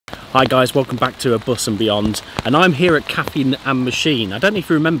Hi guys, welcome back to Abus and Beyond, and I'm here at Caffeine and Machine. I don't know if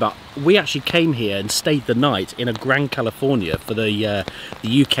you remember, we actually came here and stayed the night in a Grand California for the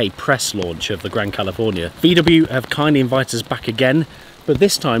UK press launch of the Grand California. VW have kindly invited us back again, but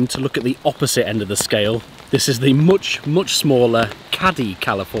this time to look at the opposite end of the scale. This is the much smaller Caddy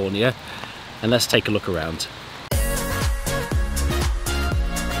California, and let's take a look around.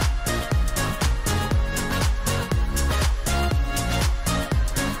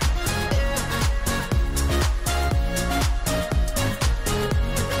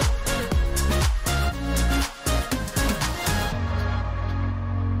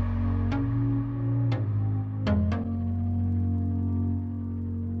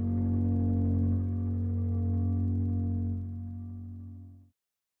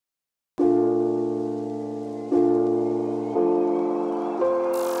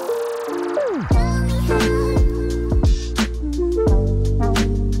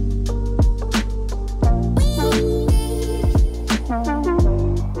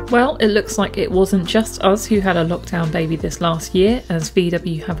 Well, it looks like it wasn't just us who had a lockdown baby this last year, as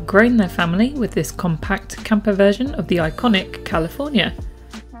VW have grown their family with this compact camper version of the iconic California.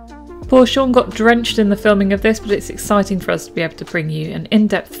 Poor Sean got drenched in the filming of this, but it's exciting for us to be able to bring you an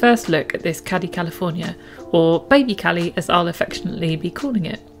in-depth first look at this Caddy California, or Baby Cali as I'll affectionately be calling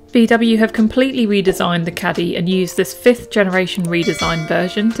it. VW have completely redesigned the Caddy and used this 5th generation redesigned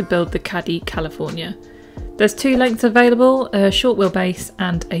version to build the Caddy California. There's 2 lengths available, a short wheelbase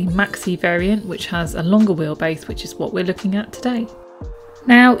and a maxi variant which has a longer wheelbase, which is what we're looking at today.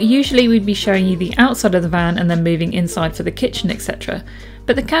 Now, usually we'd be showing you the outside of the van and then moving inside for the kitchen, etc.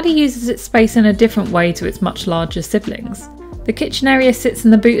 But the Caddy uses its space in a different way to its much larger siblings. The kitchen area sits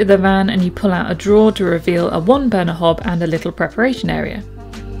in the boot of the van and you pull out a drawer to reveal a 1-burner hob and a little preparation area.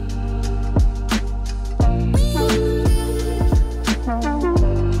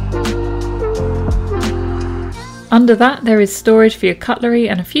 Under that there is storage for your cutlery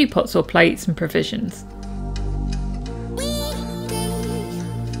and a few pots or plates and provisions.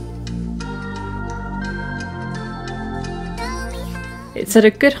 It's at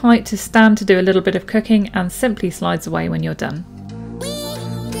a good height to stand to do a little bit of cooking and simply slides away when you're done.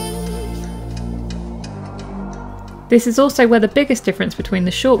 This is also where the biggest difference between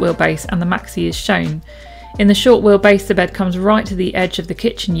the short wheelbase and the maxi is shown. In the short wheelbase the bed comes right to the edge of the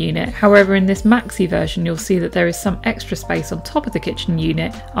kitchen unit, however in this maxi version you'll see that there is some extra space on top of the kitchen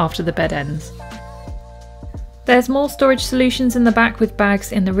unit after the bed ends. There's more storage solutions in the back with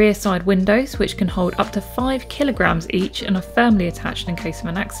bags in the rear side windows which can hold up to 5 kilograms each and are firmly attached in case of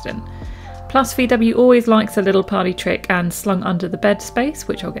an accident. Plus VW always likes a little party trick, and slung under the bed space,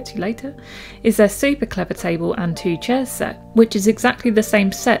 which I'll get to later, is their super clever table and 2 chairs set, which is exactly the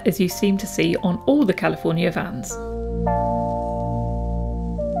same set as you seem to see on all the California vans.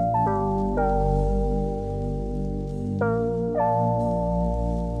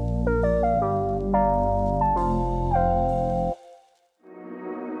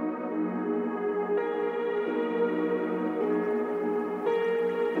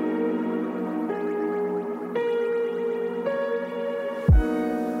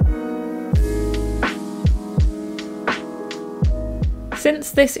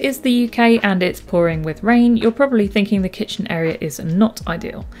 Since this is the UK and it's pouring with rain, you're probably thinking the kitchen area is not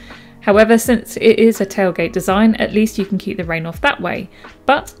ideal. However, since it is a tailgate design, at least you can keep the rain off that way.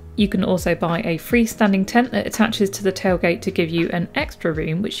 But you can also buy a freestanding tent that attaches to the tailgate to give you an extra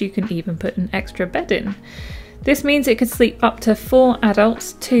room, which you can even put an extra bed in. This means it could sleep up to 4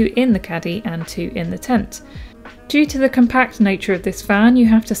 adults, 2 in the Caddy and 2 in the tent. Due to the compact nature of this van, you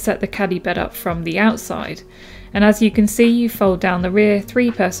have to set the Caddy bed up from the outside. And as you can see, you fold down the rear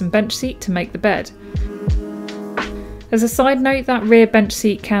 3-person bench seat to make the bed. As a side note, that rear bench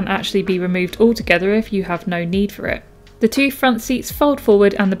seat can actually be removed altogether if you have no need for it. The 2 front seats fold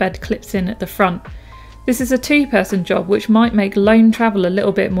forward and the bed clips in at the front. This is a 2-person job which might make lone travel a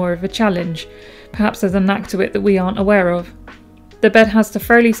little bit more of a challenge. Perhaps there's a knack to it that we aren't aware of. The bed has the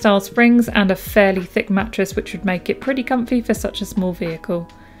Foley style springs and a fairly thick mattress which would make it pretty comfy for such a small vehicle.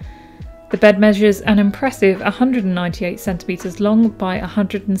 The bed measures an impressive 198 centimetres long by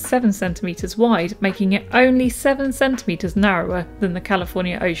 107 centimetres wide, making it only 7 centimetres narrower than the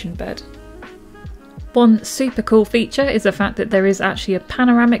California Ocean bed. One super cool feature is the fact that there is actually a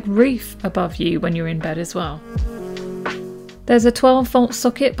panoramic roof above you when you're in bed as well. There's a 12-volt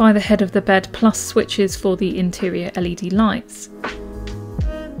socket by the head of the bed plus switches for the interior LED lights.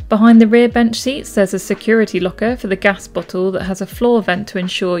 Behind the rear bench seats there's a security locker for the gas bottle that has a floor vent to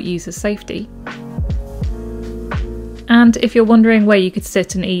ensure user safety. And if you're wondering where you could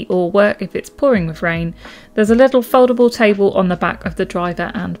sit and eat or work if it's pouring with rain, there's a little foldable table on the back of the driver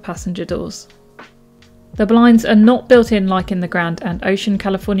and passenger doors. The blinds are not built in like in the Grand and Ocean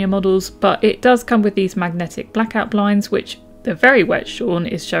California models, but it does come with these magnetic blackout blinds, which the very wet Sean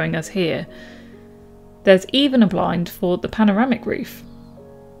is showing us here. There's even a blind for the panoramic roof.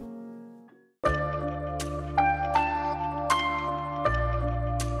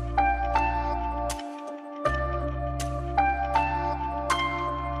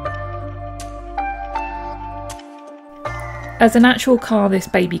 As an actual car, this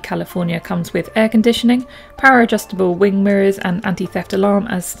baby California comes with air conditioning, power adjustable wing mirrors and anti-theft alarm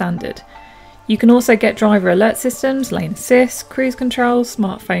as standard. You can also get driver alert systems, lane assist, cruise control,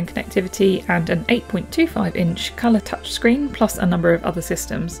 smartphone connectivity and an 8.25-inch colour touchscreen plus a number of other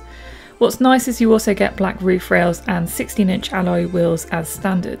systems. What's nice is you also get black roof rails and 16-inch alloy wheels as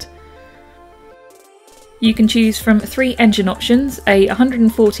standard. You can choose from 3 engine options, a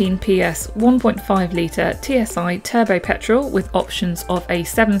 114 PS 1.5 litre TSI turbo petrol with options of a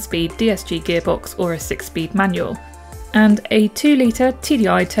 7-speed DSG gearbox or a 6-speed manual, and a 2 litre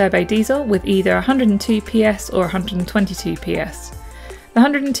TDI turbo diesel with either 102 PS or 122 PS. The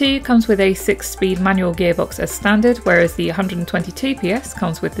 102 comes with a 6-speed manual gearbox as standard, whereas the 122 PS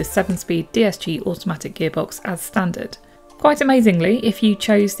comes with the 7-speed DSG automatic gearbox as standard. Quite amazingly, if you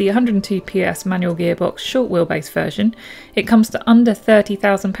chose the 102 PS manual gearbox short wheelbase version, it comes to under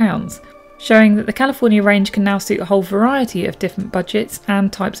 £30,000, showing that the California range can now suit a whole variety of different budgets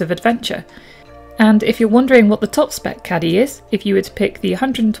and types of adventure. And if you're wondering what the top spec Caddy is, if you were to pick the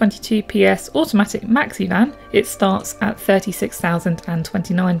 122 PS automatic maxi van, it starts at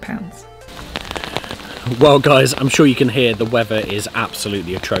 £36,029. Well guys, I'm sure you can hear the weather is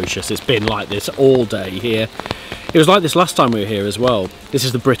absolutely atrocious. It's been like this all day here. It was like this last time we were here as well. This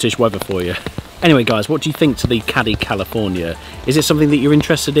is the British weather for you. Anyway guys, what do you think to the Caddy California? Is it something that you're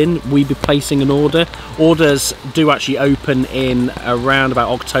interested in? Will you be placing an order? Orders do actually open in around about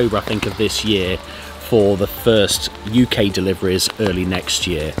October, I think, of this year for the first UK deliveries early next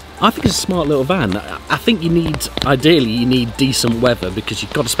year. I think it's a smart little van. I think ideally you need decent weather because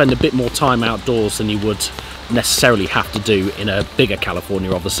you've got to spend a bit more time outdoors than you would necessarily have to do in a bigger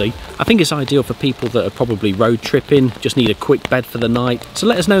California, obviously. I think it's ideal for people that are probably road tripping, just need a quick bed for the night. So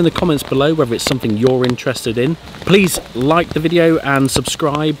let us know in the comments below whether it's something you're interested in. Please like the video and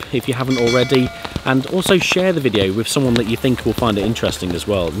subscribe if you haven't already, and also share the video with someone that you think will find it interesting as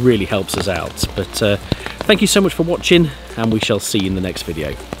well. It really helps us out. But thank you so much for watching, and we shall see you in the next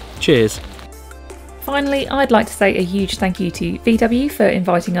video. Cheers. Finally, I'd like to say a huge thank you to VW for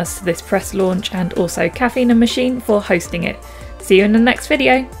inviting us to this press launch, and also Caffeine and Machine for hosting it. See you in the next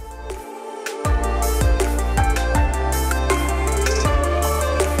video.